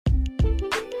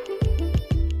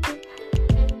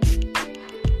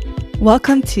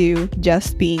Welcome to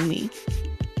Just Being Me.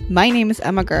 My name is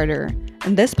Emma Garter,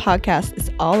 and this podcast is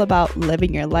all about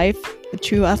living your life with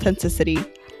true authenticity,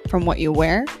 from what you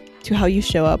wear to how you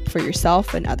show up for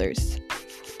yourself and others.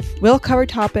 We'll cover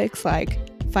topics like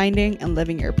finding and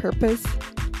living your purpose,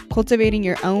 cultivating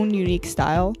your own unique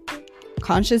style,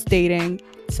 conscious dating,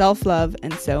 self-love,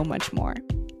 and so much more.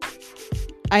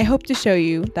 I hope to show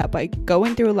you that by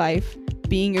going through life,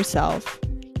 being yourself,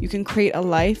 you can create a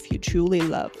life you truly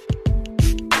love.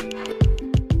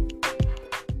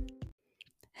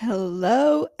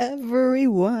 Hello,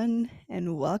 everyone,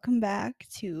 and welcome back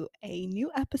to a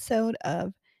new episode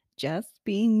of Just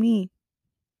Being Me.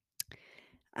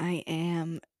 I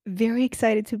am very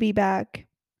excited to be back,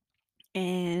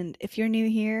 and if you're new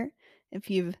here,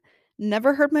 if you've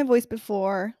never heard my voice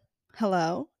before,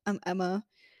 hello, I'm Emma.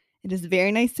 It is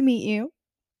very nice to meet you.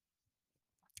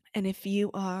 And if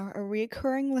you are a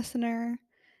recurring listener,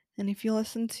 and if you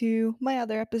listen to my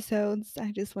other episodes,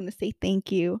 I just want to say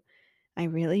thank you. I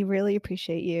really, really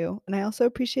appreciate you. And I also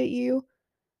appreciate you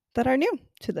that are new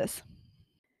to this.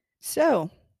 So,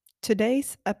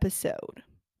 today's episode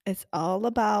is all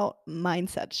about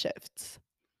mindset shifts.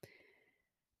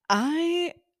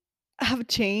 I have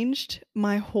changed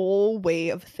my whole way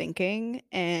of thinking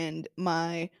and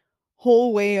my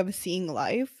whole way of seeing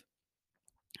life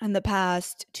in the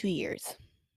past 2 years.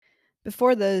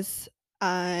 Before this,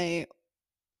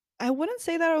 I wouldn't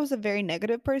say that I was a very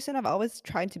negative person. I've always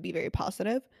tried to be very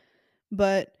positive,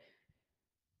 but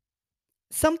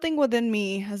something within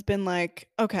me has been like,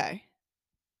 okay,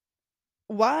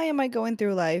 why am I going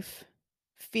through life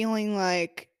feeling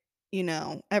like,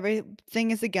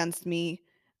 everything is against me?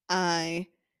 I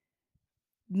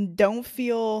don't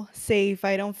feel safe.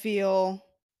 I don't feel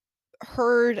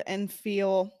heard and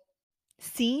feel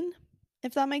seen,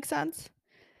 if that makes sense.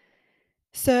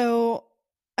 So,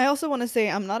 I also want to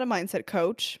say I'm not a mindset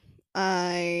coach.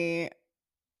 I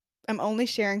am only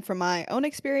sharing from my own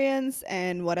experience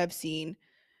and what I've seen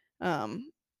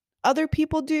um, other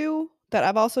people do that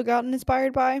I've also gotten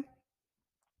inspired by.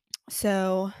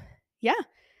 So, yeah,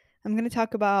 I'm going to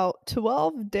talk about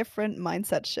 12 different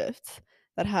mindset shifts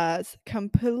that has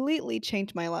completely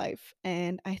changed my life,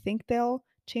 and I think they'll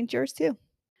change yours too.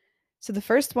 So the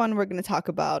first one we're going to talk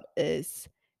about is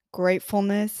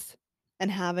gratefulness and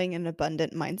having an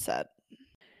abundant mindset.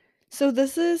 So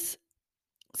this is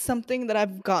something that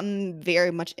I've gotten very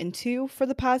much into for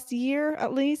the past year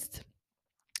at least,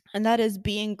 and that is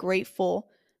being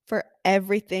grateful for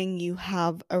everything you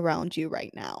have around you right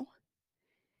now.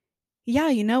 Yeah,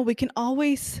 we can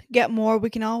always get more. We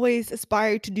can always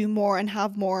aspire to do more and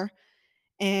have more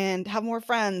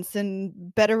friends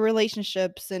and better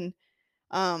relationships and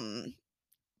um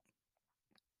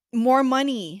more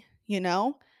money.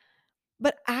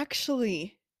 But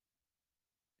actually,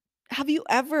 have you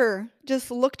ever just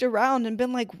looked around and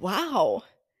been like, "Wow,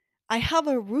 I have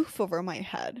a roof over my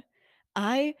head.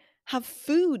 I have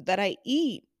food that I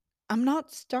eat. I'm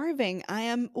not starving. I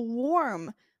am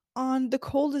warm on the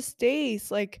coldest days."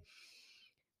 Like,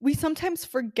 we sometimes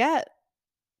forget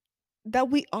that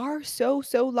we are so,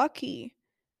 so lucky.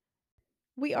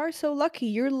 We are so lucky.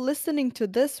 You're listening to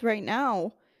this right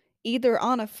now, either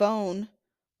on a phone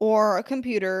or a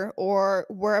computer or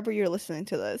wherever you're listening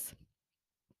to this.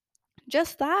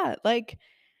 Just that, like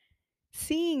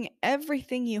seeing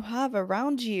everything you have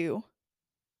around you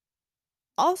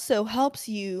also helps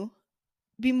you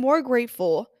be more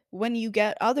grateful when you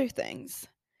get other things.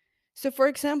 So, for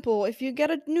example, if you get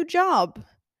a new job,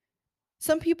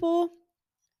 some people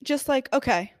just like,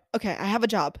 okay, I have a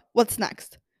job. What's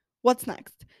next? What's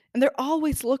next? And they're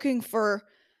always looking for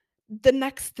the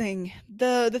next thing,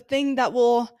 the thing that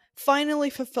will finally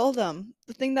fulfill them,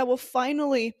 the thing that will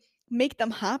finally make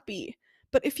them happy.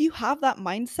 But if you have that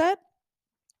mindset,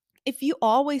 if you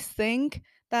always think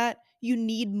that you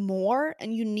need more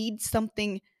and you need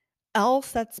something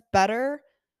else that's better,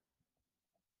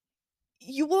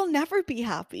 you will never be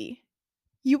happy.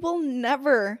 You will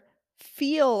never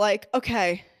feel like,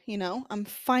 okay, I'm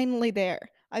finally there.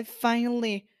 I've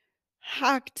finally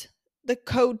hacked the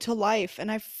code to life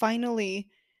and I finally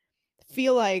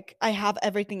feel like I have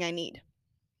everything I need.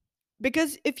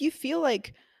 Because if you feel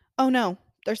like, oh no,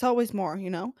 there's always more,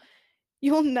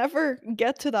 you'll never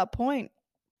get to that point.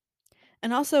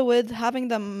 And also with having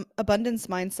the abundance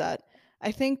mindset,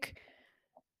 I think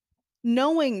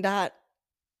knowing that,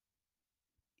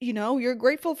 you're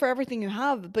grateful for everything you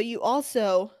have, but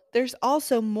there's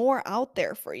also more out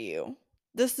there for you.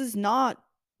 This is not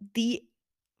the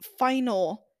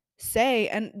final say.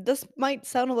 And this might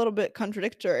sound a little bit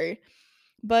contradictory,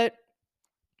 but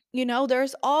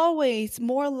there's always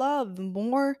more love,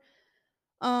 more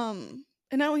And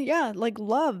now, yeah, like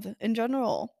love in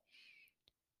general.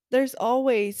 There's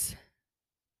always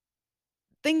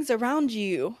things around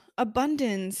you,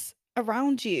 abundance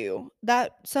around you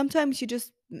that sometimes you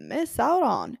just miss out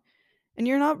on and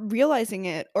you're not realizing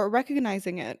it or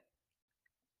recognizing it.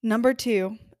 Number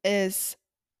 2 is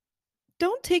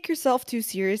don't take yourself too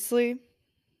seriously.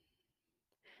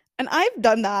 And I've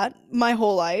done that my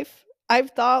whole life.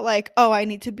 I've thought like, "Oh, I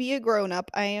need to be a grown up."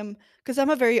 I am, because 'cause I'm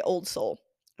a very old soul.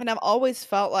 And I've always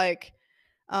felt like,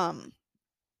 um,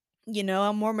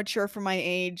 I'm more mature for my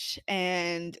age,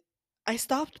 and I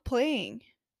stopped playing.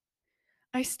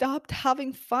 I stopped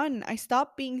having fun. I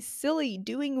stopped being silly,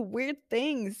 doing weird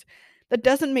things that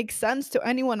doesn't make sense to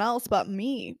anyone else but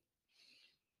me.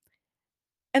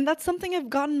 And that's something I've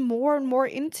gotten more and more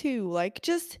into, like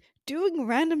just doing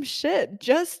random shit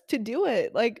just to do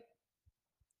it. Like,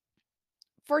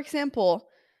 for example,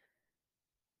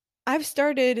 I've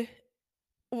started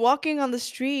walking on the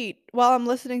street while I'm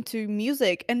listening to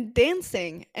music and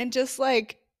dancing and just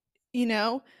like, you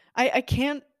know, I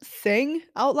can't sing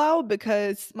out loud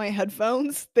because my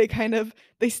headphones, they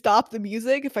stop the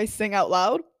music if I sing out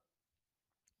loud.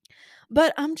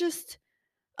 But I'm just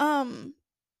um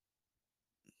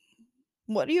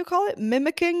what do you call it?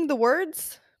 Mimicking the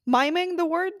words? Miming the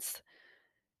words?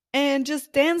 And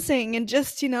just dancing and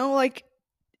just, like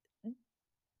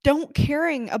don't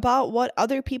caring about what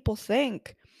other people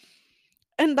think.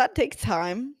 And that takes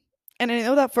time. And I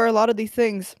know that for a lot of these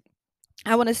things,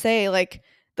 I want to say like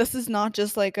this is not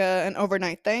just like an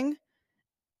overnight thing.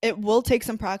 It will take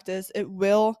some practice. It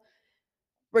will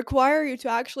require you to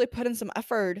actually put in some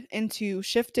effort into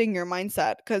shifting your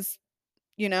mindset because,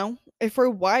 if we're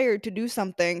wired to do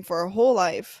something for our whole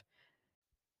life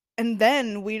and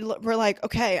then we're like,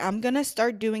 okay, I'm going to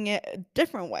start doing it a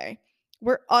different way,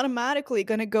 we're automatically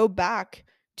going to go back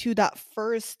to that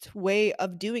first way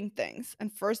of doing things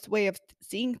and first way of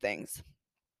seeing things.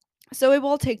 So it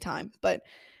will take time, but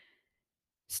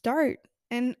start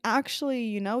and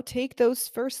actually, take those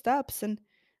first steps. And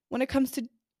when it comes to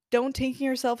don't taking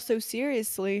yourself so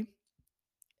seriously,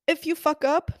 if you fuck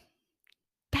up,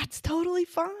 that's totally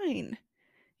fine.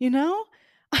 You know?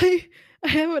 I I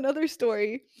have another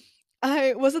story.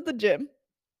 I was at the gym.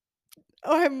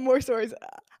 Oh, I have more stories.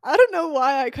 I don't know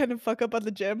why I kind of fuck up at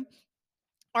the gym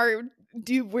or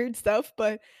do weird stuff,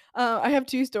 but I have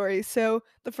two stories. So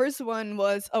the first one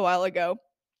was a while ago,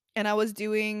 and I was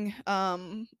doing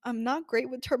I'm not great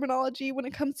with terminology when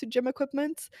it comes to gym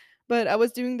equipment, but I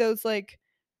was doing those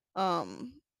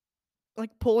um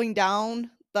like pulling down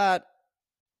that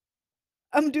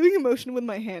I'm doing a motion with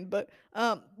my hand, but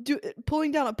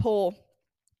pulling down a pole,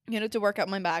 to work out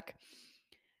my back.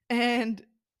 And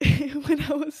when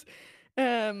I was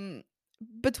um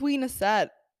between a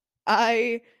set,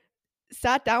 I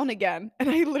sat down again and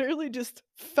I literally just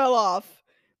fell off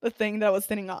the thing that I was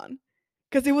sitting on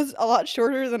because it was a lot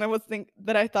shorter than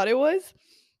I thought it was.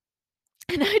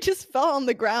 And I just fell on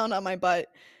the ground on my butt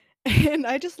and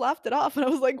I just laughed it off and I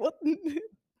was like, "What?"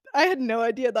 I had no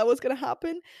idea that was gonna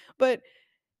happen. But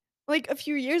like a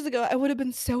few years ago, I would have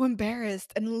been so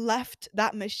embarrassed and left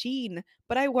that machine.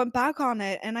 But I went back on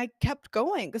it and I kept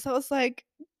going because I was like,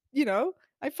 you know,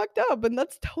 I fucked up and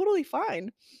that's totally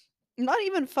fine. Not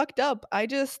even fucked up. I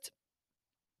just,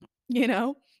 you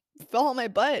know, fell on my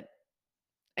butt.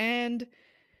 And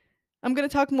I'm gonna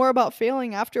talk more about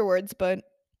failing afterwards, but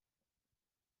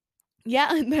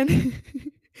yeah, and then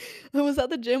I was at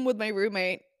the gym with my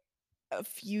roommate a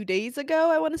few days ago,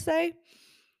 I wanna say,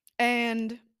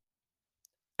 and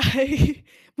I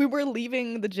we were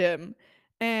leaving the gym,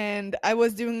 and I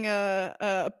was doing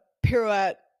a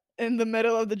pirouette in the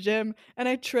middle of the gym, and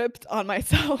I tripped on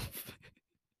myself.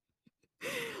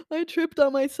 I tripped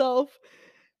on myself,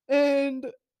 and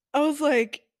I was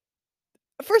like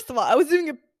first of all, I was doing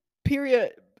a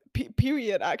period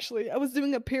period, actually. I was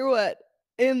doing a pirouette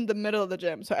in the middle of the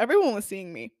gym, so everyone was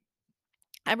seeing me.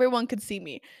 Everyone could see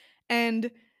me,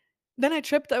 and then I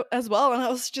tripped as well, and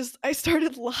I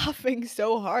started laughing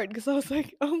so hard because I was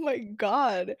like, "Oh my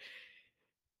god."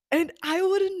 And I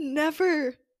would have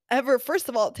never, ever, first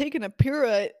of all, taken a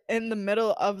pirouette in the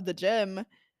middle of the gym,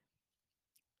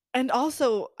 and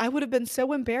also, I would have been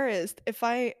so embarrassed if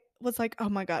I was like, "Oh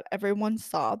my god, everyone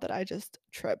saw that I just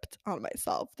tripped on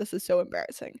myself. This is so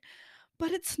embarrassing."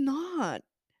 But it's not.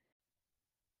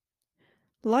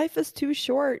 Life is too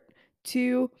short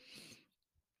to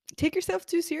take yourself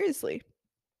too seriously.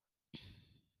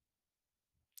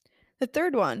 The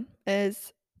third one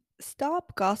is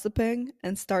stop gossiping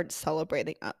and start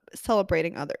celebrating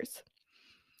others.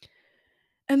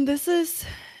 And this is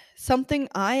something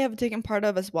I have taken part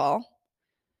of as well.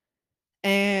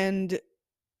 And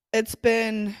It's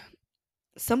been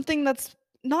something that's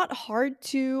not hard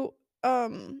to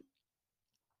um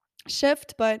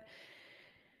shift, but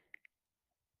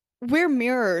we're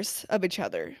mirrors of each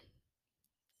other.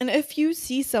 And if you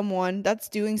see someone that's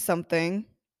doing something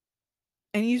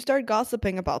and you start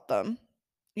gossiping about them,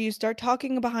 you start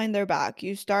talking behind their back,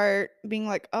 you start being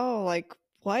like, "Oh, like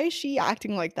why is she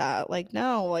acting like that?" Like,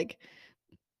 "No, like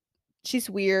she's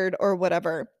weird," or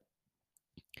whatever.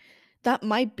 That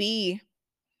might be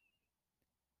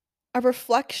a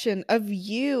reflection of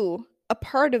you, a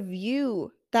part of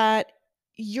you that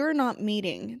you're not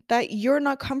meeting, that you're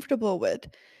not comfortable with,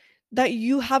 that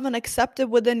you haven't accepted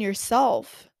within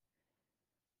yourself.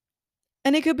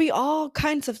 And it could be all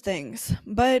kinds of things,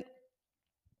 but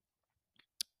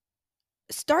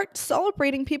start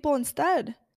celebrating people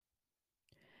instead.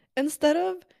 Instead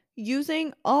of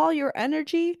using all your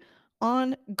energy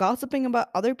on gossiping about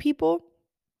other people,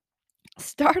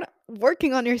 start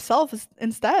working on yourself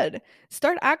instead.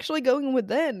 Start actually going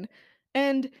within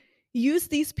and use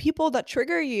these people that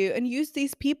trigger you and use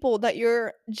these people that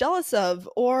you're jealous of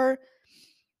or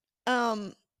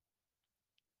um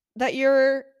that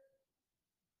you're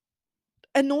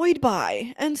annoyed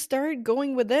by and start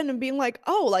going within and being like,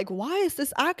 "Oh, like why is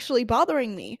this actually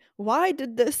bothering me? Why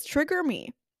did this trigger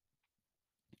me?"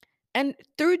 And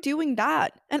through doing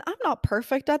that, and I'm not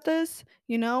perfect at this,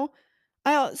 you know,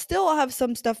 I still have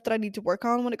some stuff that I need to work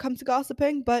on when it comes to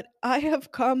gossiping, but I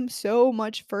have come so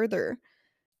much further.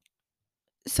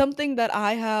 Something that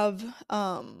I have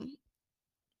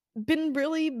been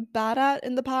really bad at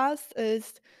in the past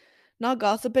is not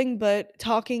gossiping, but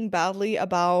talking badly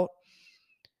about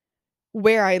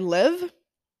where I live.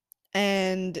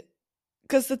 And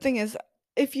because the thing is,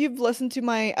 if you've listened to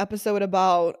my episode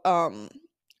about,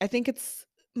 I think it's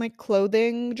my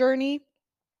clothing journey,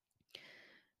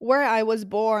 where I was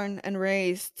born and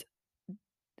raised,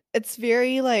 it's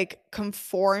very like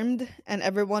conformed and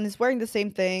everyone is wearing the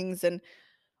same things and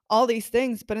all these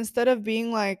things. But instead of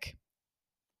being like,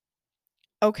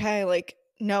 okay, like,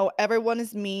 no, everyone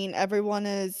is mean, everyone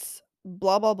is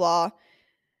blah, blah, blah,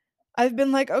 I've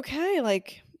been like, okay,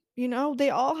 like, they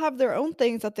all have their own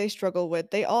things that they struggle with.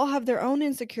 They all have their own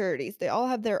insecurities. They all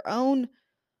have their own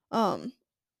um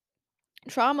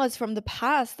traumas from the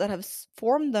past that have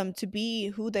formed them to be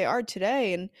who they are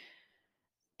today. And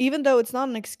even though it's not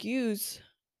an excuse,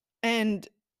 and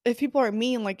if people are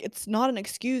mean, like it's not an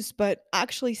excuse, but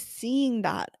actually seeing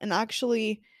that and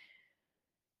actually,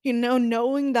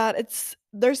 knowing that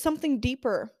there's something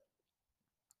deeper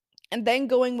and then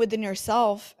going within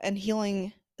yourself and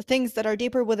healing the things that are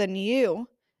deeper within you,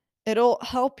 it'll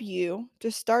help you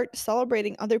to start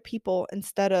celebrating other people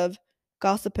instead of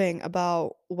gossiping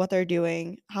about what they're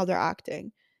doing, how they're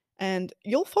acting. And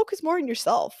you'll focus more on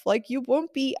yourself. Like you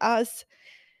won't be as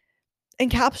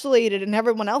encapsulated in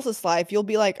everyone else's life. You'll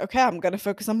be like, okay, I'm gonna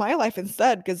focus on my life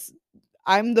instead because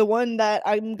I'm the one that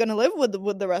I'm gonna live with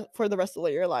the rest for the rest of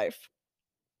your life.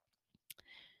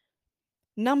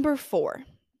 Number 4,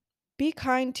 be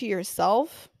kind to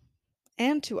yourself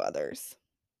and to others.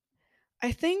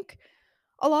 I think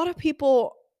a lot of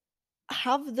people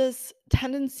have this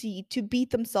tendency to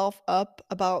beat themselves up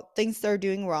about things they're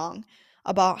doing wrong,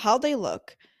 about how they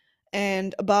look,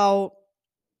 and about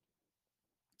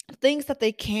things that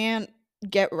they can't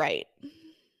get right.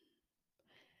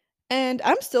 And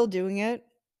I'm still doing it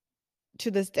to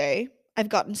this day. I've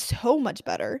gotten so much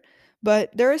better, but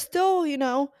there is still,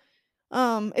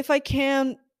 if I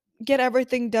can get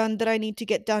everything done that I need to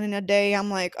get done in a day, I'm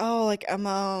like, "Oh, like,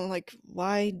 Emma, like,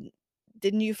 why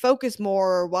didn't you focus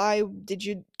more? Or why did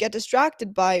you get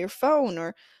distracted by your phone?"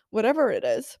 Or whatever it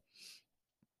is.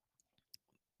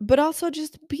 But also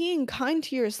just being kind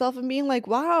to yourself and being like,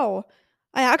 "Wow,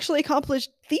 I actually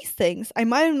accomplished these things. I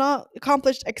might have not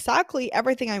accomplished exactly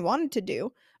everything I wanted to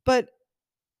do, but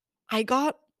I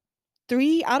got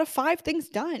 3 out of 5 things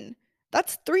done.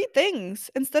 That's 3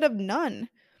 things instead of none."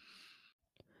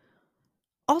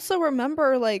 Also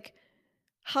remember, like,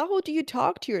 how do you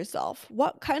talk to yourself?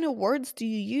 What kind of words do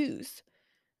you use?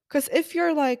 Because if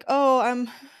you're like, "Oh,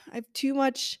 I have too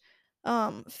much,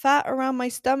 fat around my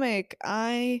stomach.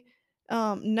 I,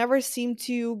 never seem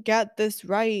to get this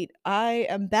right. I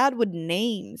am bad with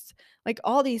names." Like,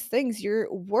 all these things,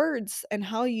 your words and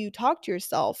how you talk to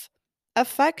yourself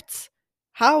affects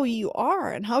how you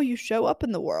are and how you show up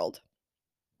in the world.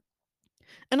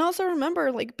 And also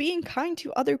remember, like, being kind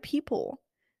to other people.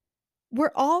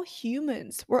 We're all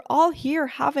humans. We're all here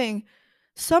having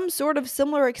some sort of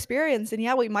similar experience. And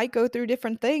yeah, we might go through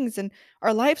different things and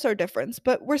our lives are different,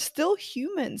 but we're still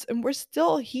humans and we're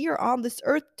still here on this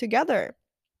earth together.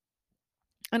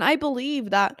 And I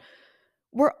believe that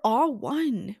We're all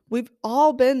one. We've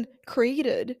all been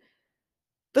created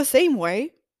the same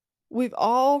way. We've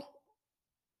all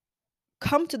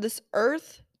come to this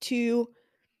earth to,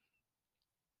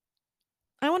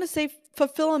 I want to say,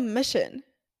 fulfill a mission.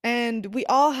 And we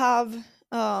all have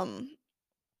um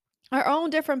our own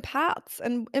different paths,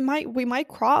 and we might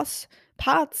cross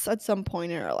paths at some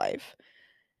point in our life.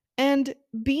 And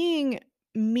being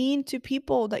mean to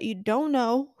people that you don't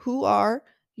know who are,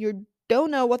 you don't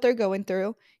know what they're going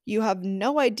through, you have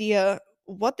no idea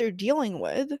what they're dealing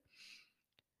with.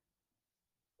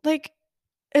 Like,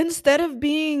 instead of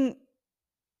being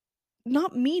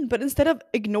not mean, but instead of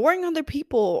ignoring other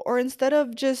people, or instead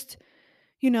of just,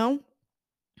 you know,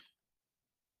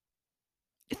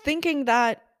 thinking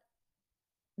that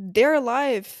their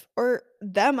life or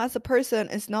them as a person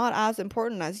is not as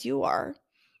important as you are,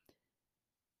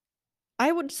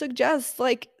 I would suggest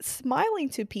like smiling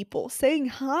to people, saying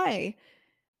hi,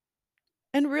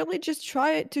 and really just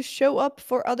try to show up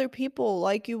for other people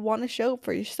like you want to show up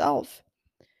for yourself.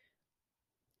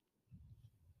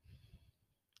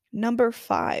 Number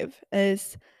 5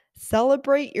 is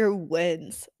celebrate your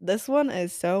wins. This one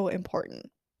is so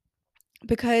important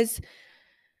because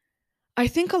I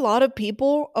think a lot of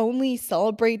people only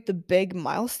celebrate the big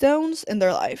milestones in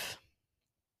their life.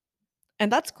 And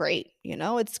that's great,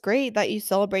 it's great that you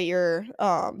celebrate your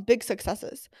big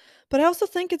successes. But I also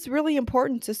think it's really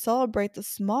important to celebrate the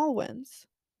small wins,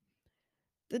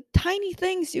 the tiny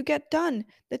things you get done,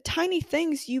 the tiny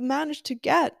things you manage to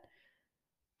get.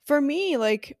 For me,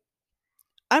 like,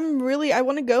 I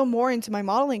want to go more into my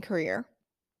modeling career.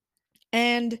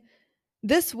 And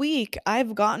this week,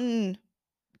 I've gotten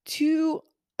 2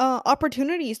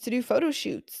 opportunities to do photo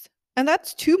shoots. And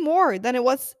that's 2 more than it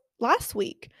was last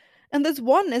week. And this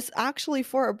one is actually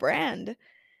for a brand.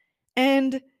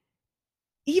 And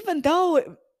even though it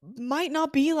might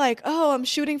not be like, "Oh, I'm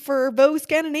shooting for Vogue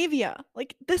Scandinavia,"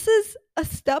 like, this is a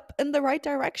step in the right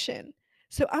direction.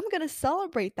 So I'm gonna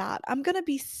celebrate that. I'm gonna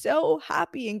be so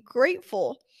happy and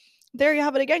grateful. There you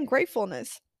have it again,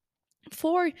 gratefulness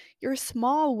for your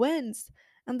small wins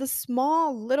and the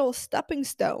small little stepping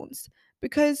stones,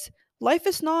 because life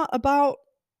is not about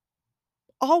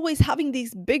always having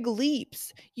these big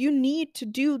leaps. You need to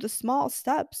do the small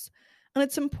steps. And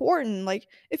it's important. Like,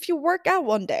 if you work out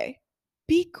one day,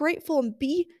 be grateful and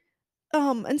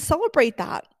and celebrate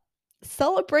that.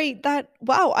 Celebrate that,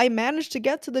 wow, I managed to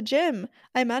get to the gym.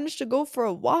 I managed to go for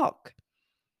a walk.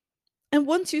 And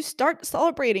once you start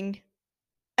celebrating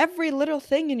every little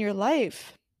thing in your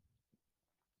life,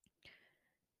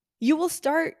 you will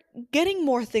start getting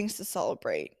more things to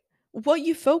celebrate. What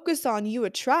you focus on, you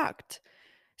attract.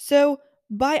 So,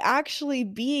 by actually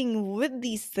being with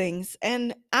these things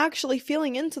and actually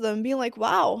feeling into them, being like,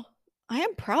 wow, I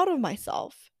am proud of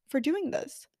myself for doing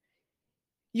this,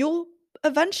 you'll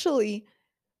eventually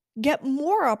get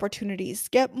more opportunities,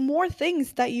 get more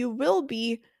things that you will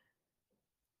be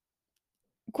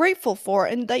grateful for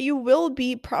and that you will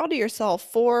be proud of yourself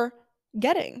for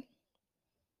getting.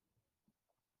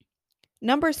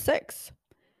 Number 6,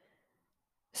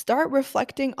 start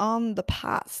reflecting on the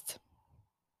past.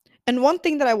 And one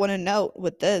thing that I want to note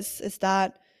with this is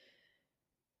that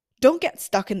don't get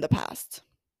stuck in the past.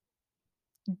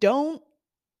 Don't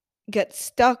get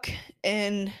stuck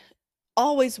in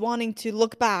always wanting to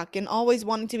look back and always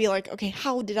wanting to be like, okay,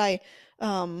 how did I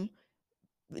um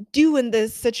do in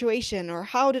this situation, or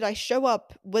how did I show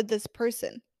up with this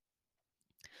person?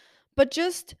 But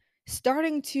just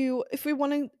starting to, if we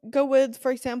want to go with,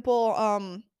 for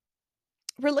example,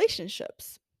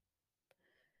 relationships,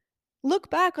 look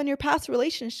back on your past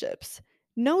relationships.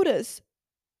 Notice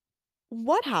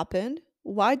what happened,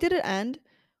 why did it end,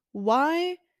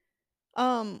 why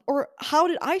or how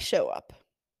did I show up?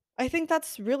 I think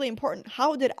that's really important.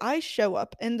 How did I show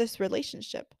up in this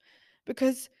relationship?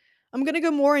 Because I'm going to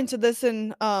go more into this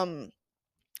in a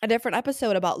different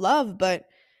episode about love, but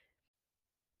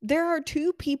there are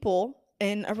two people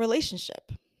in a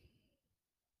relationship.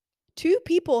 Two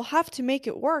people have to make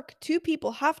it work. Two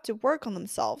people have to work on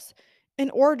themselves in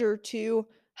order to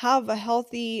have a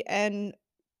healthy and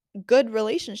good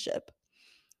relationship.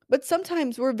 But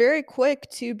sometimes we're very quick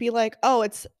to be like, oh,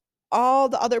 it's all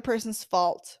the other person's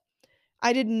fault.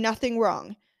 I did nothing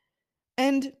wrong.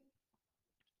 And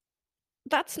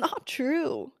that's not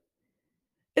true.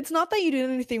 It's not that you did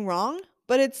anything wrong,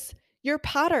 but it's your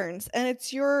patterns and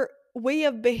it's your way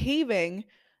of behaving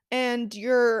and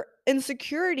your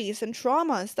insecurities and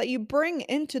traumas that you bring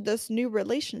into this new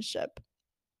relationship.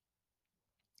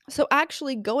 So,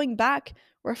 actually going back,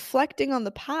 reflecting on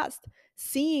the past,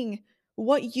 seeing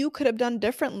what you could have done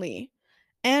differently,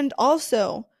 and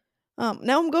also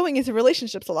Now I'm going into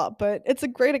relationships a lot, but it's a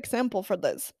great example for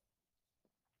this.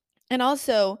 And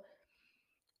also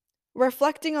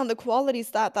reflecting on the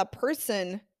qualities that that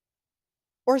person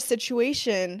or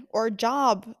situation or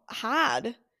job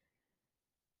had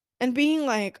and being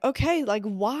like, okay, like,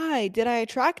 why did I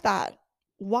attract that?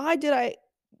 Why did I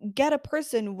get a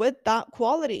person with that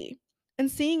quality? And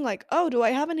seeing, like, oh, do I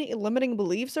have any limiting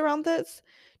beliefs around this?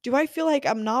 Do I feel like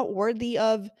I'm not worthy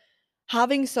of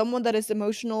having someone that is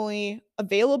emotionally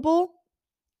available?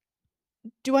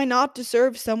 Do I not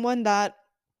deserve someone that,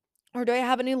 or do I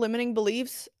have any limiting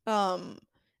beliefs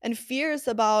and fears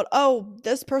about, oh,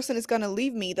 this person is going to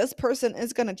leave me. This person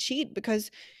is going to cheat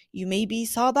because you maybe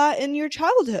saw that in your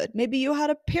childhood. Maybe you had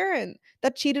a parent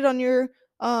that cheated on your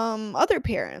other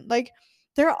parent. Like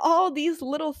there are all these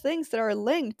little things that are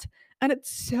linked, and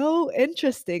it's so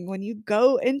interesting when you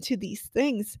go into these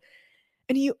things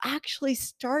and you actually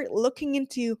start looking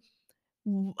into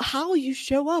how you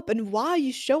show up and why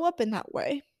you show up in that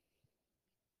way.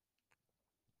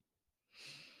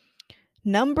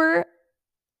 Number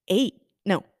 8.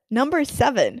 No, number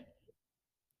 7.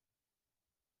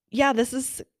 Yeah,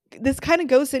 this kind of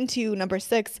goes into number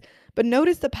 6, but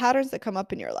notice the patterns that come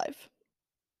up in your life.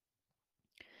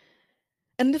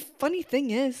 And the funny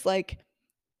thing is, like,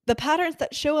 the patterns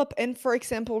that show up in, for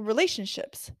example,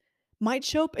 relationships might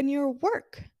show up in your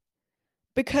work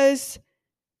because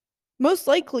most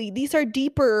likely these are a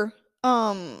deeper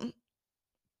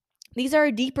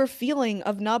feeling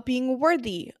of not being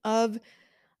worthy, of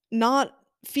not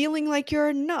feeling like you're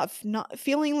enough, not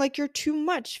feeling like you're too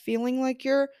much, feeling like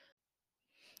you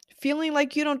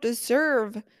don't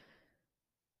deserve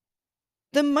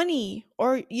the money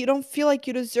or you don't feel like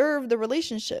you deserve the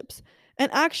relationships,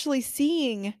 and actually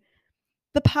seeing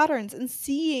the patterns and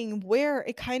seeing where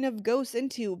it kind of goes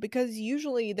into, because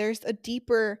usually there's a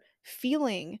deeper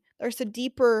feeling, there's a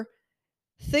deeper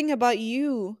thing about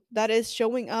you that is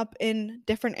showing up in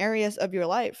different areas of your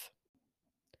life.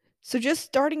 So just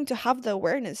starting to have the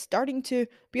awareness, starting to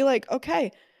be like,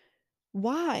 okay,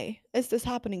 why is this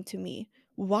happening to me?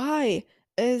 Why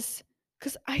is,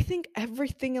 because I think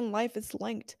everything in life is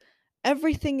linked.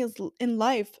 Everything in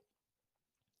life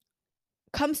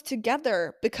comes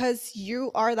together because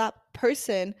you are that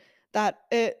person that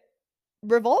it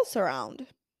revolves around.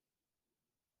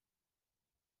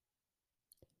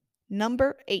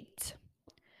 Number 8,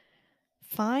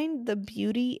 find the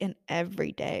beauty in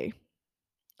every day.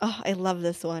 Oh, I love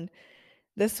this one.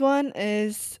 This one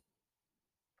is,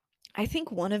 I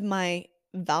think, one of my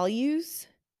values.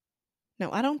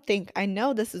 No, I don't think. I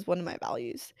know this is one of my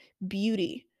values,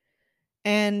 beauty.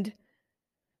 And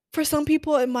for some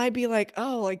people, it might be like,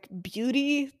 oh, like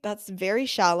beauty, that's very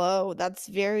shallow. That's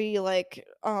very like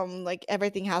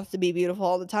everything has to be beautiful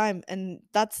all the time. And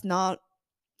that's not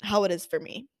how it is for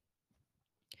me.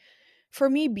 For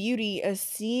me, beauty is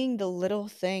seeing the little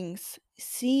things,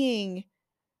 seeing,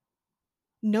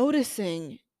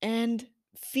 noticing, and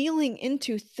feeling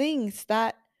into things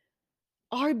that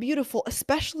are beautiful,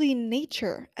 especially in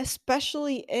nature,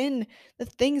 especially in the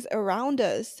things around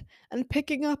us, and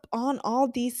picking up on all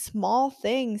these small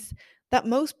things that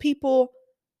most people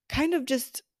kind of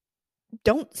just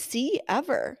don't see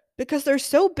ever because they're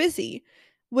so busy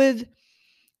with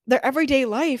their everyday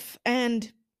life.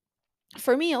 And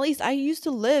for me, at least, I used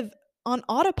to live on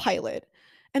autopilot.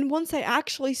 And once I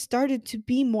actually started to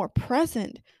be more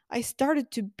present, I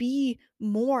started to be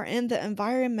more in the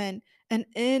environment and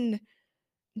in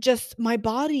just my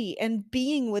body and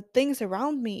being with things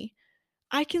around me,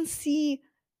 I can see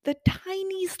the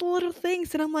tiniest little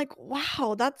things. And I'm like,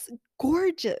 wow, that's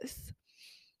gorgeous.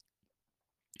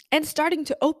 And starting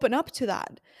to open up to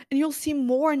that. And you'll see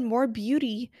more and more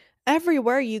beauty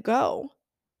everywhere you go.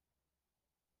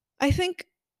 I think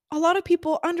a lot of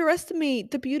people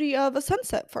underestimate the beauty of a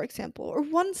sunset, for example, or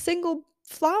one single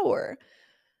flower.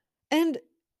 And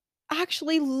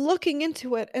actually looking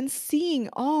into it and seeing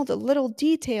all the little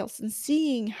details and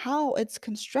seeing how it's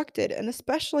constructed, and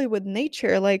especially with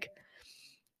nature, like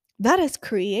that is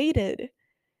created,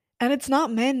 and it's not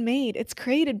man-made, it's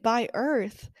created by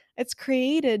earth, it's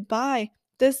created by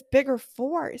this bigger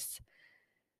force,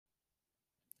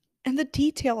 and the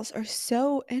details are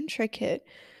so intricate.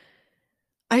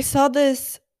 I saw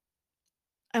this,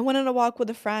 I went on a walk with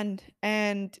a friend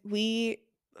and we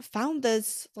found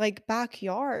this like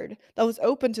backyard that was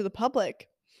open to the public.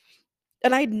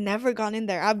 And I'd never gone in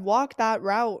there. I've walked that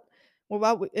route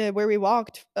where we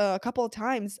walked a couple of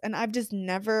times, and I've just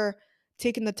never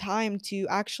taken the time to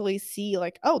actually see,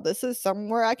 like, oh, this is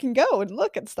somewhere I can go and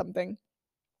look at something.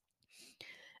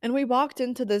 And we walked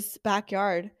into this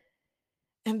backyard,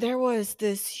 and there was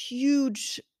this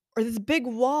huge. or this big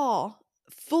wall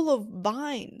full of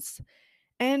vines.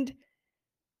 And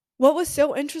what was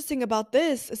so interesting about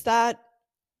this is that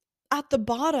at the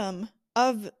bottom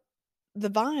of the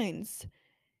vines,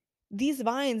 these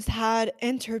vines had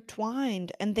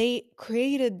intertwined and they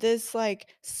created this like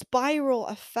spiral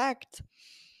effect.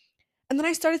 And then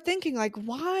I started thinking like,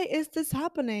 why is this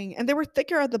happening? And they were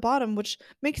thicker at the bottom, which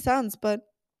makes sense, but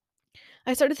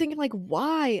I started thinking like,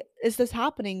 why is this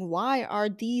happening? Why are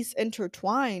these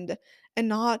intertwined and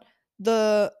not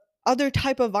the other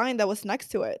type of vine that was next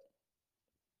to it?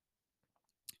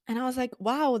 And I was like,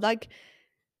 wow, like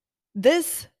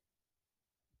this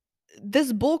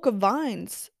this bulk of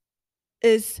vines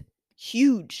is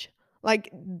huge. Like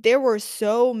there were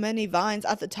so many vines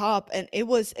at the top and it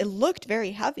looked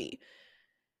very heavy.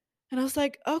 And I was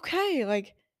like, okay,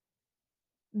 like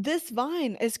this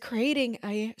vine is creating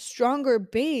a stronger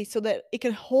base so that it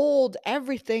can hold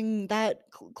everything that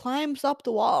climbs up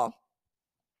the wall.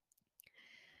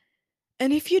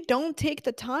 And if you don't take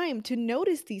the time to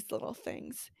notice these little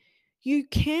things, you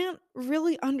can't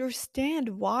really understand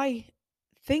why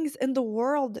things in the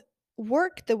world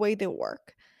work the way they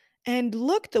work and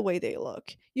look the way they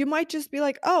look. You might just be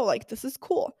like, oh, like this is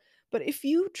cool. But if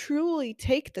you truly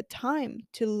take the time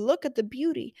to look at the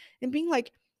beauty and being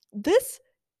like, this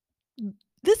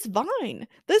this vine,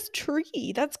 this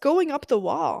tree that's going up the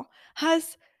wall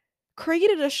has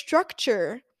created a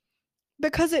structure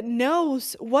because it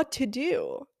knows what to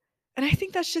do. And I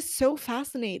think that's just so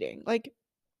fascinating. Like,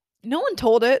 no one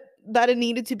told it that it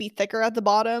needed to be thicker at the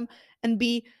bottom and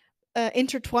be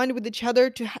intertwined with each other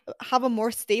to have a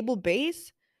more stable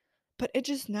base, but it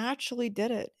just naturally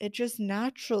did it. It just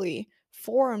naturally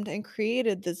formed and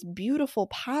created this beautiful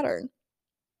pattern.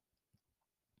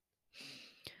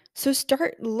 So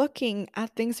start looking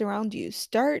at things around you.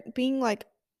 Start being like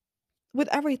with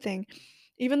everything.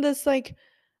 Even this like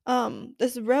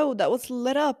this road that was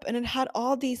lit up and it had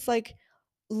all these like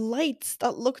lights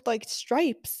that looked like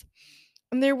stripes.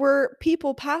 And there were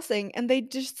people passing and they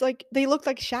just like they looked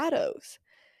like shadows.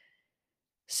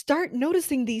 Start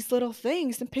noticing these little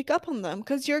things and pick up on them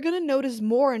because you're going to notice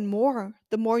more and more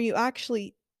the more you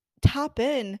actually tap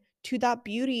in to that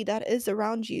beauty that is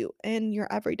around you in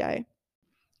your everyday.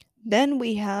 Then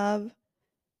we have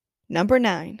number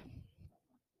 9.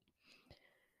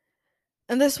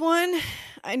 And this one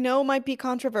I know might be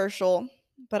controversial,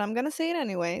 but I'm going to say it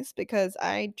anyways because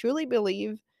I truly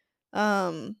believe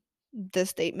this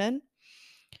statement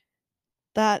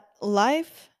that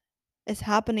life is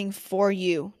happening for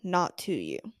you, not to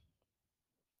you.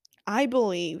 I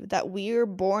believe that we're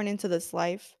born into this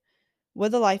life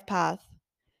with a life path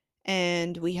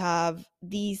and we have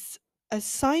these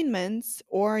assignments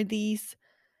or these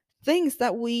things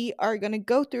that we are going to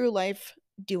go through life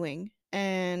doing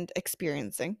and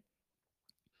experiencing.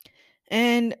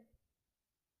 And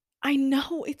I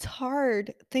know it's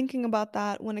hard thinking about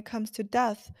that when it comes to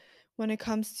death, when it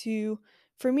comes to,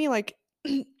 for me, like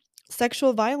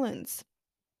sexual violence.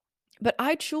 But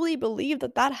I truly believe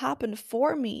that that happened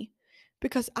for me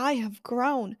because I have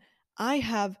grown. I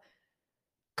have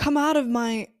come out of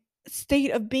my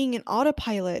state of being an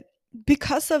autopilot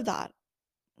because of that.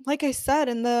 Like I said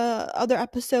in the other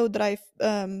episode that I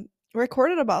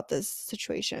recorded about this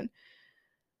situation,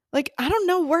 like I don't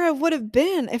know where I would have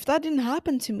been if that didn't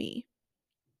happen to me.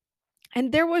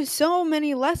 And there were so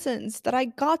many lessons that I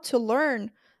got to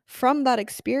learn from that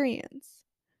experience.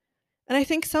 And I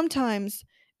think sometimes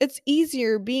it's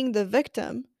easier being the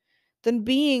victim than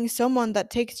being someone that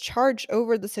takes charge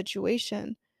over the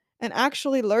situation and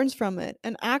actually learns from it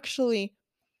and actually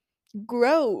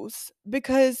grows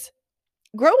because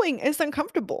growing is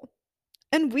uncomfortable.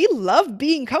 And we love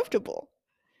being comfortable.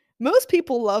 Most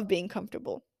people love being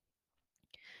comfortable.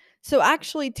 So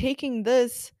actually taking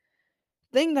this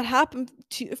thing that happened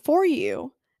for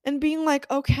you and being like,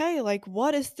 okay, like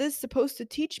what is this supposed to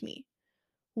teach me?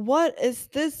 What is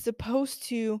this supposed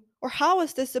to, or how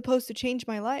is this supposed to change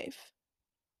my life?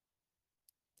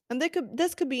 And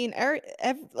this could be in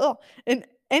in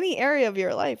any area of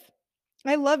your life.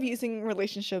 I love using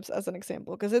relationships as an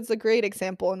example because it's a great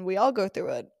example and we all go through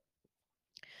it.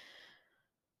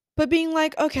 But being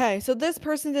like, okay, so this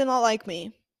person did not like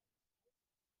me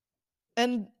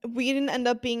and we didn't end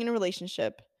up being in a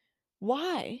relationship.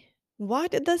 Why? Why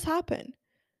did this happen?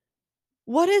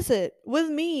 What is it with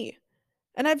me?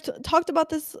 And I've talked about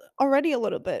this already a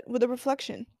little bit with a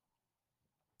reflection.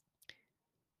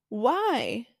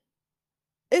 Why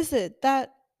is it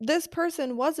that this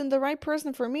person wasn't the right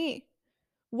person for me?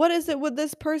 What is it with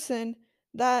this person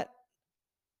that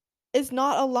is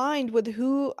not aligned with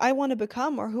who I want to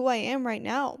become or who I am right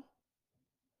now?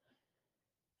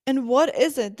 And what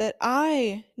is it that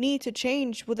I need to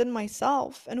change within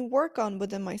myself and work on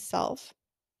within myself?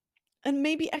 And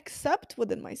maybe accept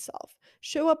within myself,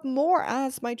 show up more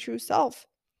as my true self,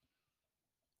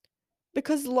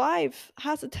 because life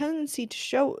has a tendency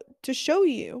to show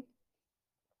you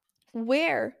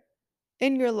where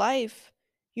in your life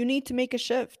you need to make a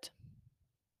shift.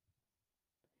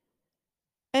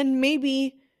 And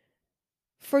maybe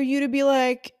for you to be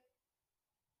like,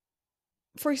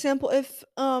 for example, if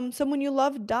someone you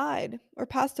love died or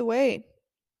passed away,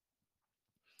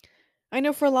 I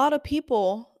know for a lot of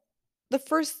people, the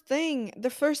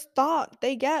first thought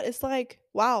they get is like,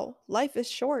 wow, life is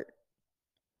short.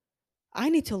 I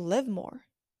need to live more.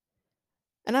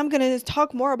 And I'm going to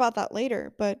talk more about that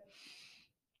later, but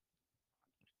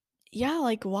yeah,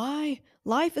 like why?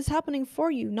 Life is happening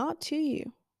for you, not to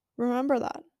you. Remember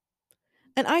that.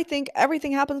 And I think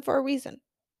everything happens for a reason.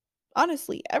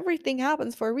 Honestly, everything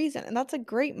happens for a reason. And that's a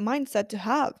great mindset to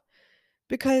have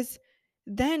because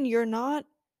then you're not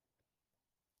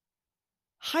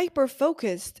hyper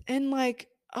focused and like,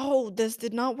 oh, this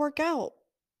did not work out.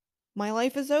 My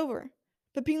life is over.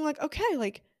 But being like, okay,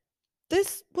 like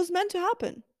this was meant to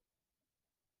happen.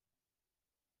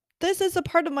 This is a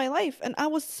part of my life. And I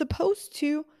was supposed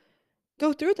to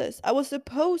go through this. I was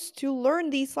supposed to learn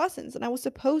these lessons and I was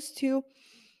supposed to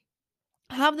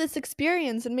have this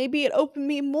experience and maybe it opened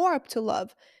me more up to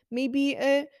love. Maybe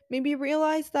it made me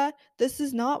realize that this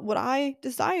is not what I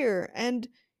desire and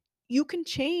you can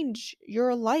change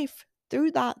your life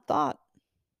through that thought.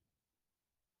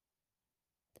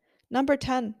 Number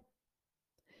 10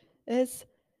 is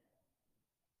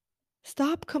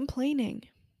stop complaining.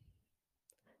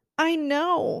 I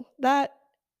know that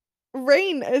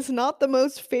rain is not the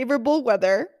most favorable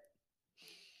weather,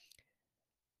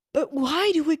 but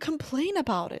why do we complain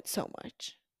about it so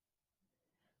much?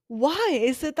 Why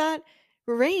is it that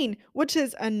rain, which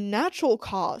is a natural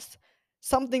cause,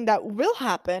 something that will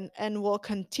happen and will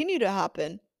continue to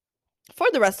happen for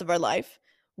the rest of our life,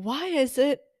 why is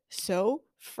it so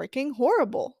freaking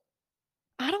horrible?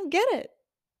 I don't get it.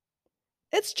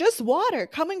 It's just water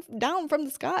coming down from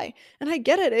the sky. And I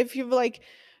get it if you've like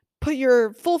put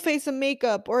your full face of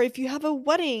makeup or if you have a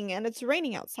wedding and it's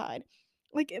raining outside.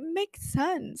 Like it makes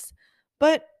sense.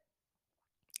 But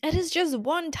it is just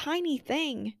one tiny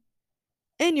thing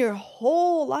in your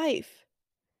whole life.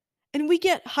 And we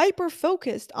get hyper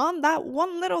focused on that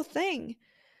one little thing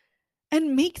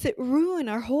and makes it ruin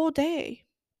our whole day.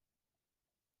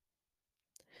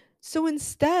 So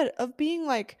instead of being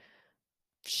like,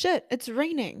 shit, it's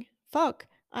raining. Fuck,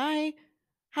 I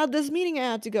had this meeting I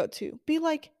had to go to. Be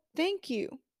like, thank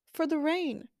you for the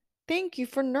rain. Thank you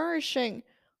for nourishing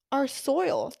our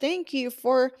soil. Thank you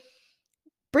for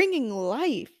bringing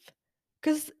life.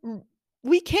 Because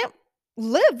we can't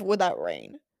live without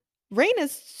rain. Rain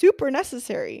is super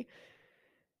necessary.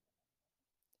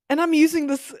 And I'm using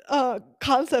this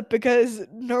concept because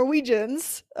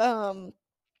Norwegians,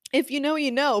 if you know,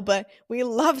 you know, but we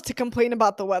love to complain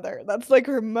about the weather. That's like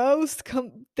our most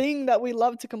thing that we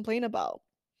love to complain about.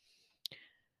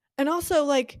 And also,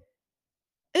 like,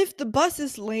 if the bus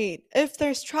is late, if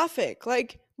there's traffic,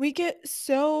 like, we get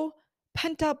so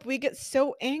pent up, we get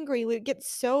so angry, we get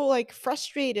so like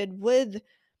frustrated with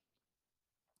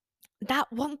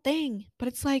that one thing. But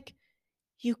it's like,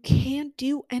 you can't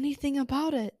do anything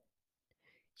about it.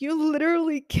 You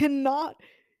literally cannot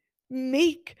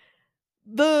make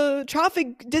the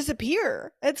traffic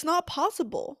disappear. It's not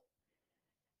possible.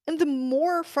 And the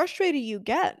more frustrated you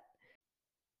get,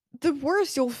 the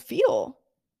worse you'll feel.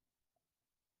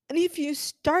 And if you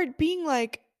start being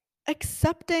like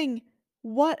accepting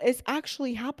what is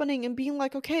actually happening and being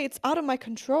like, okay, it's out of my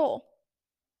control.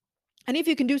 And if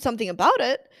you can do something about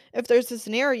it, if there's a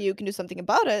scenario you can do something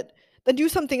about it, then do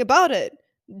something about it.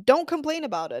 Don't complain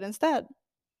about it instead.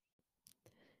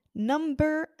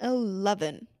 Number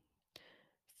 11.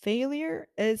 Failure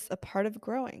is a part of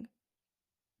growing.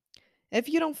 If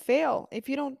you don't fail, if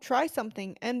you don't try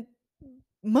something, and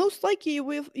most likely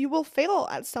you will fail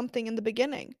at something in the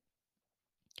beginning.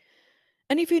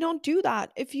 And if you don't do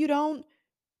that, if you don't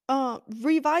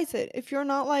revise it, if you're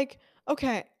not like,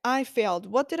 okay, I failed.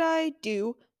 What did I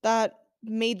do that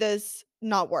made this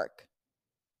not work?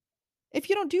 If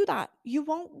you don't do that, you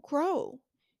won't grow.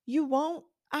 You won't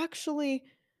actually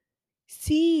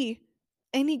see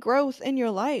any growth in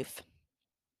your life.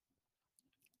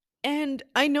 And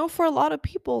I know for a lot of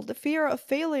people, the fear of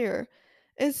failure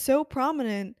is so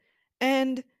prominent.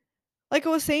 And like I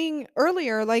was saying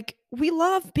earlier, like we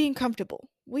love being comfortable.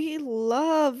 We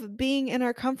love being in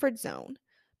our comfort zone.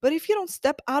 But if you don't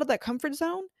step out of that comfort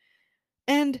zone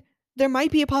and there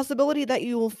might be a possibility that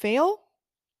you will fail,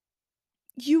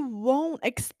 you won't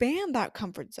expand that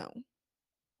comfort zone.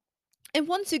 And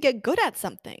once you get good at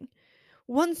something,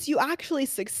 once you actually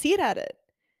succeed at it,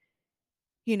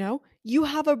 you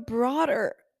have a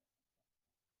broader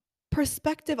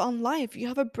perspective on life. You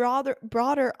have a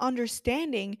broader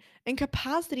understanding and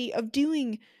capacity of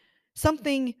doing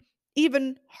something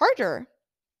even harder.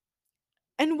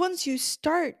 And once you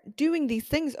start doing these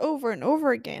things over and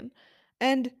over again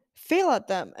and fail at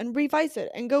them and revise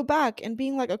it and go back and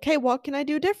being like, okay, what can I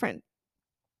do different?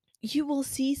 You will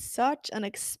see such an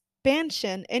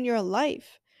expansion in your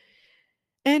life.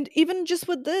 And even just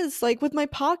with this, like with my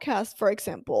podcast, for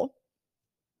example,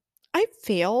 I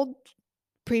failed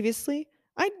previously.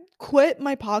 I quit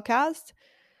my podcast.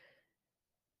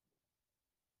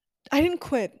 I didn't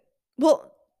quit.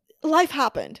 Well, life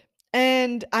happened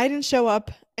and I didn't show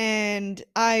up and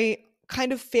I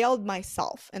kind of failed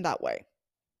myself in that way.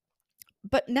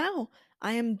 But now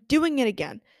I am doing it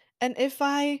again. And if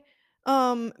I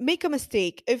make a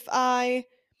mistake, if I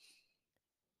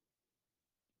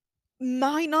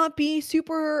might not be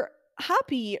super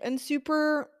happy and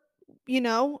super, you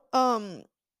know,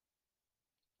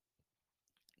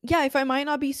 yeah, if I might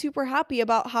not be super happy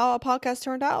about how a podcast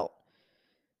turned out,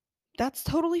 that's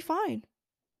totally fine.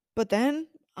 But then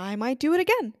I might do it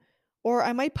again or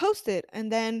I might post it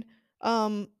and then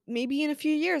maybe in a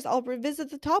few years I'll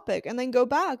revisit the topic and then go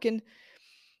back and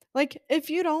like if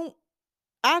you don't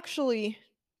actually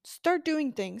start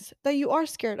doing things that you are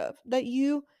scared of, that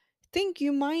you think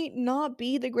you might not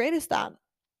be the greatest at,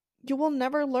 you will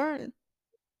never learn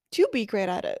to be great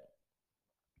at it.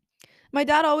 My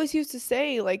dad always used to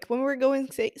say, like, when we were going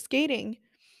skating,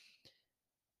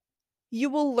 you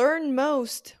will learn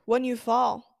most when you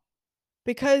fall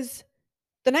because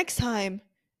the next time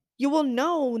you will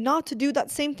know not to do that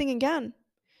same thing again.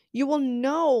 You will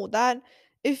know that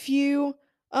if you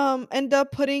end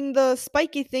up putting the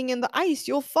spiky thing in the ice,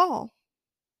 you'll fall.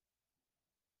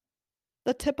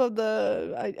 The tip of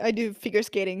the I do figure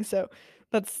skating, so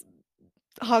that's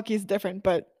hockey is different,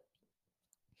 but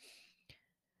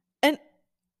and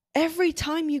every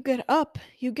time you get up,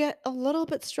 you get a little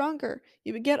bit stronger.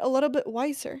 You get a little bit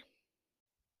wiser.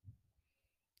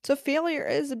 So failure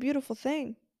is a beautiful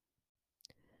thing.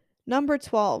 Number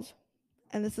 12,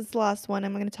 and this is the last one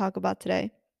I'm going to talk about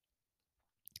today.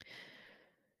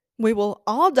 We will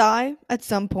all die at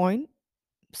some point,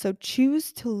 so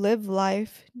choose to live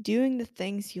life doing the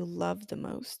things you love the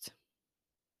most.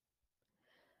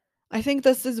 I think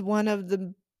this is one of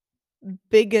the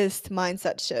biggest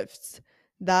mindset shifts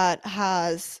that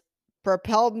has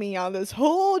propelled me on this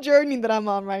whole journey that I'm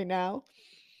on right now.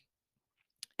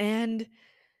 And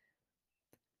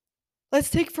let's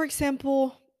take, for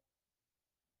example,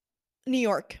 New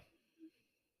York.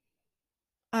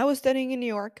 I was studying in New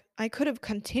York. I could have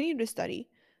continued to study,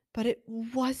 but it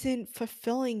wasn't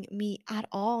fulfilling me at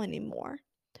all anymore.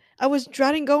 I was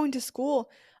dreading going to school.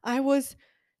 I was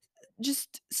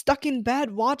just stuck in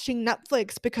bed watching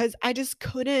Netflix because I just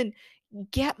couldn't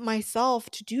get myself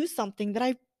to do something that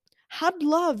I had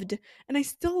loved and I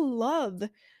still love.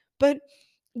 But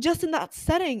just in that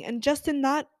setting and just in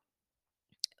that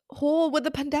whole with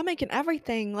the pandemic and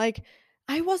everything, like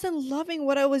I wasn't loving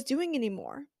what I was doing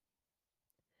anymore.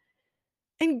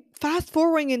 And fast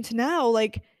forwarding into now,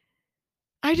 like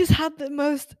I just had the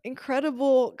most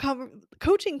incredible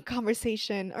coaching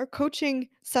conversation or coaching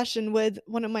session with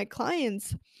one of my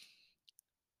clients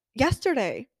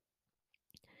yesterday.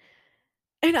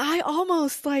 And I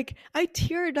almost like I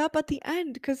teared up at the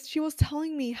end because she was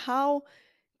telling me how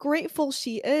grateful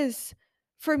she is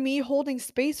for me holding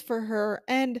space for her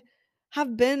and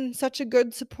have been such a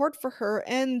good support for her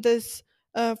and this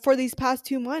for these past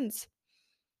 2 months.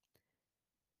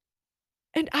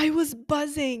 And I was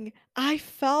buzzing. I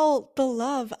felt the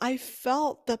love. I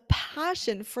felt the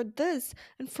passion for this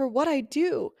and for what I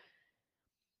do.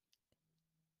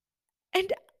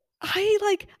 And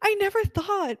I never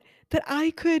thought that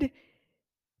I could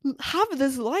have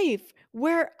this life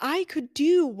where I could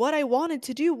do what I wanted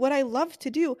to do, what I love to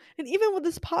do. And even with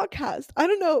this podcast, I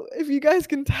don't know if you guys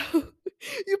can tell.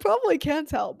 You probably can't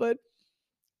tell, but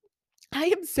I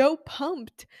am so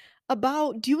pumped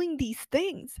about doing these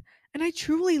things. And I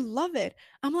truly love it.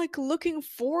 I'm like looking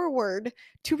forward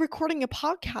to recording a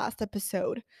podcast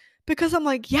episode because I'm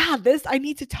like, yeah, I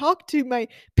need to talk to my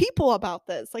people about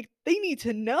this. Like, they need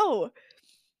to know.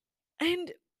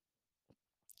 And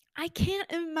I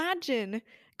can't imagine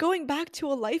going back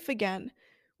to a life again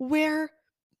where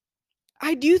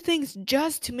I do things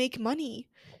just to make money.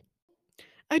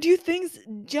 I do things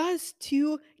just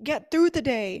to get through the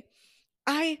day.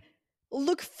 I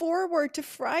look forward to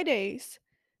Fridays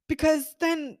because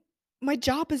then my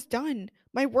job is done.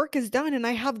 my work is done and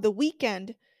I have the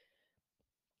weekend.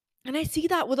 And I see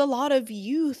that with a lot of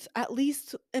youth, at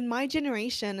least in my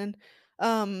generation. And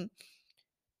um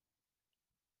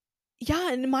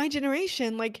yeah, in my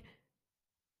generation, like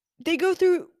they go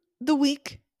through the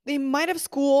week, they might have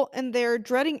school and they're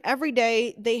dreading every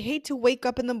day. They hate to wake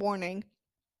up in the morning.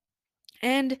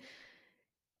 And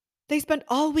they spend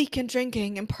all weekend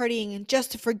drinking and partying and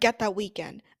just to forget that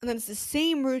weekend. And then it's the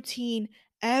same routine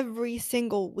every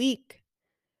single week.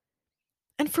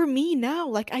 And for me now,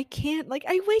 like I can't, like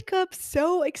I wake up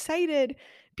so excited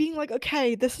being like,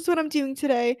 okay, this is what I'm doing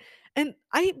today. And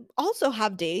I also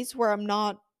have days where I'm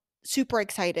not super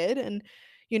excited and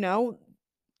you know,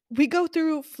 we go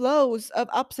through flows of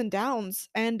ups and downs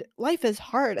and life is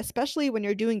hard, especially when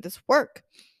you're doing this work.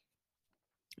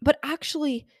 But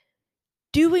actually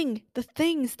doing the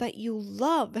things that you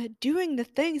love, doing the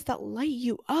things that light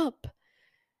you up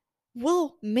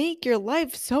will make your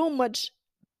life so much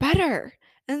better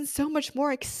and so much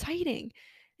more exciting.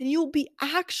 And you'll be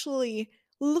actually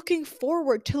looking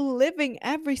forward to living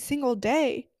every single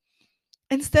day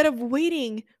instead of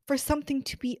waiting for something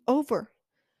to be over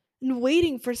and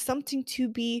waiting for something to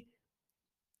be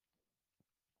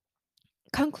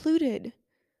concluded.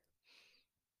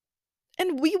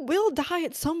 And we will die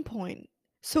at some point.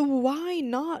 So why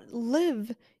not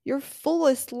live your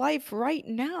fullest life right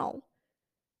now?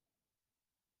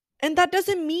 And that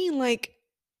doesn't mean like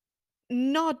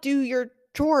not do your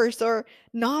chores or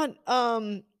not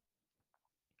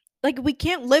like we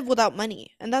can't live without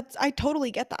money. And that's I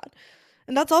totally get that.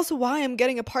 And that's also why I'm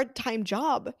getting a part-time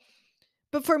job.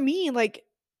 But for me, like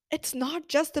it's not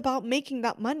just about making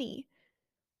that money.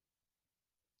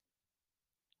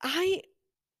 I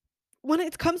when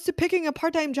it comes to picking a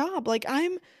part-time job, like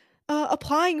I'm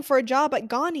applying for a job at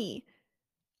Ghani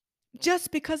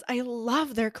just because I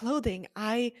love their clothing.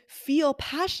 I feel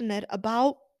passionate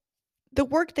about the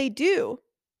work they do.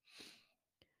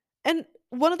 And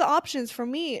one of the options for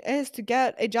me is to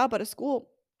get a job at a school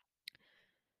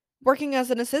working as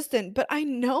an assistant, but I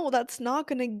know that's not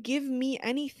going to give me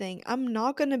anything. I'm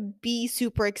not going to be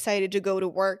super excited to go to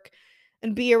work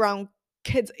and be around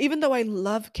kids even though I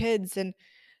love kids and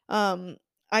um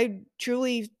I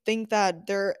truly think that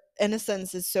their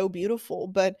innocence is so beautiful,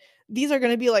 but these are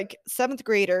going to be like 7th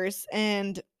graders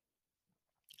and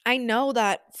I know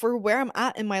that for where I'm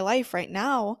at in my life right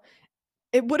now,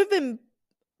 it would have been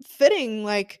fitting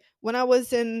like when I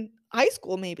was in high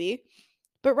school maybe.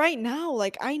 But right now,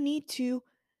 like I need to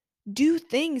do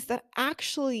things that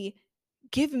actually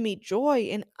give me joy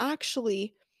and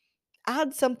actually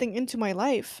add something into my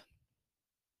life.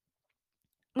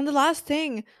 And the last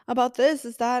thing about this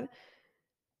is that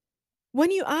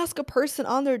when you ask a person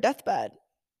on their deathbed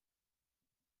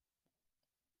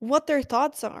what their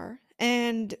thoughts are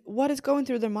and what is going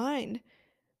through their mind,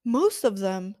 most of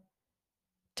them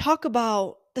talk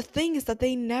about the things that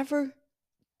they never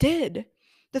did,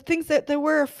 the things that they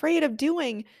were afraid of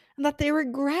doing, and that they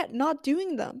regret not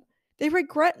doing them. They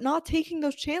regret not taking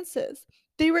those chances.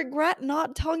 They regret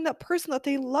not telling that person that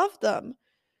they love them.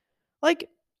 Like,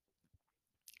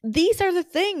 these are the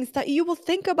things that you will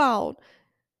think about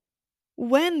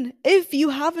when, if you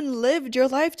haven't lived your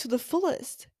life to the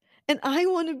fullest. And I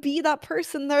want to be that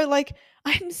person there, like,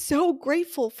 I'm so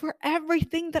grateful for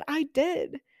everything that I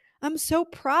did. I'm so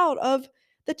proud of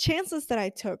the chances that I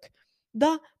took,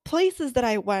 the places that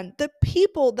I went, the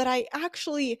people that I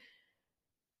actually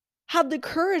had the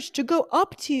courage to go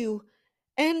up to,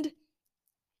 and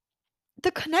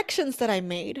the connections that I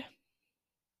made.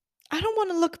 I don't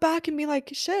want to look back and be like,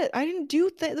 shit, I didn't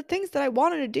do the things that I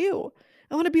wanted to do.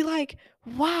 I want to be like,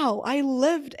 wow, I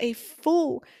lived a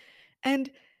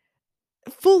and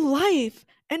full life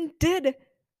and did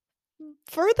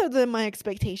further than my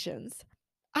expectations.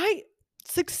 I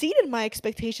succeeded my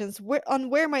expectations on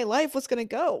where my life was going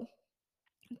to go.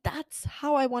 That's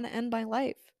how I want to end my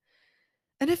life.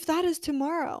 And if that is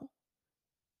tomorrow,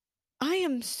 I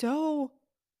am so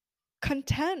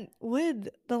content with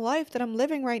the life that I'm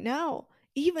living right now,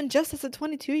 even just as a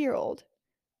 22-year-old.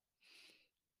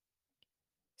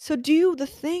 So do the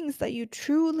things that you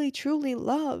truly, truly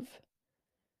love.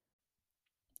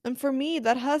 And for me,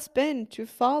 that has been to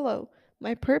follow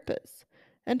my purpose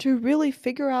and to really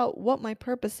figure out what my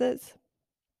purpose is.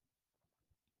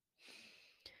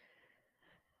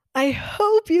 I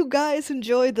hope you guys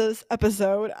enjoyed this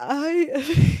episode.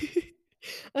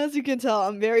 As you can tell,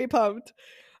 I'm very pumped.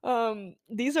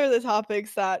 These are the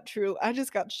topics that true I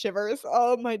just got shivers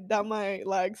all my down my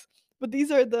legs. But these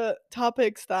are the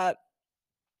topics that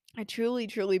I truly,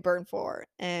 truly burn for.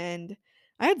 And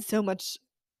I had so much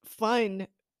fun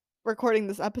recording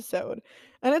this episode.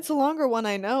 And it's a longer one,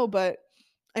 I know, but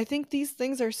I think these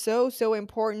things are so, so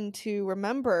important to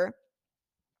remember.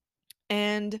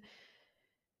 And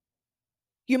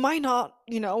you might not,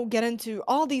 get into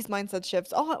all these mindset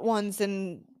shifts all at once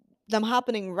and them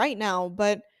happening right now,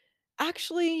 but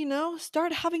actually,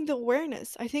 start having the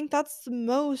awareness. I think that's the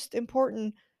most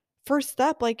important first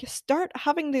step. Like, start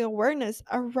having the awareness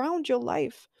around your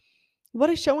life. What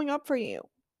is showing up for you?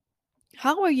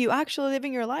 How are you actually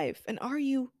living your life? And are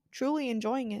you truly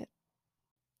enjoying it?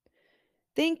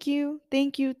 Thank you,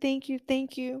 thank you, thank you,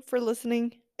 thank you for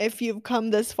listening. If you've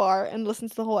come this far and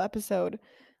listened to the whole episode,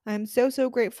 I'm so, so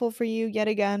grateful for you yet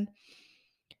again.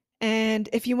 And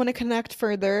if you want to connect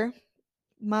further,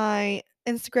 my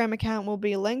Instagram account will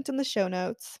be linked in the show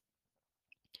notes.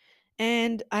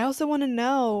 And I also want to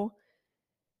know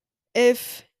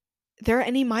if there are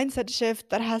any mindset shift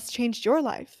that has changed your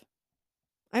life.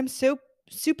 I'm so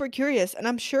super curious, and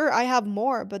I'm sure I have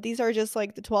more, but these are just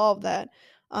like the 12 that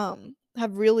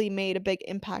have really made a big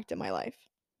impact in my life.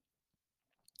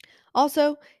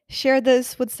 Also, share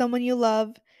this with someone you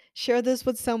love. Share this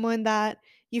with someone that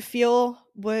you feel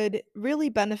would really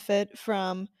benefit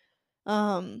from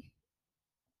um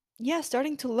yeah,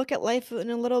 starting to look at life in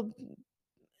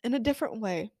a different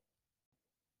way.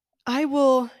 I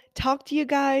will talk to you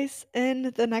guys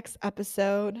in the next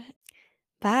episode.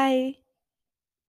 Bye.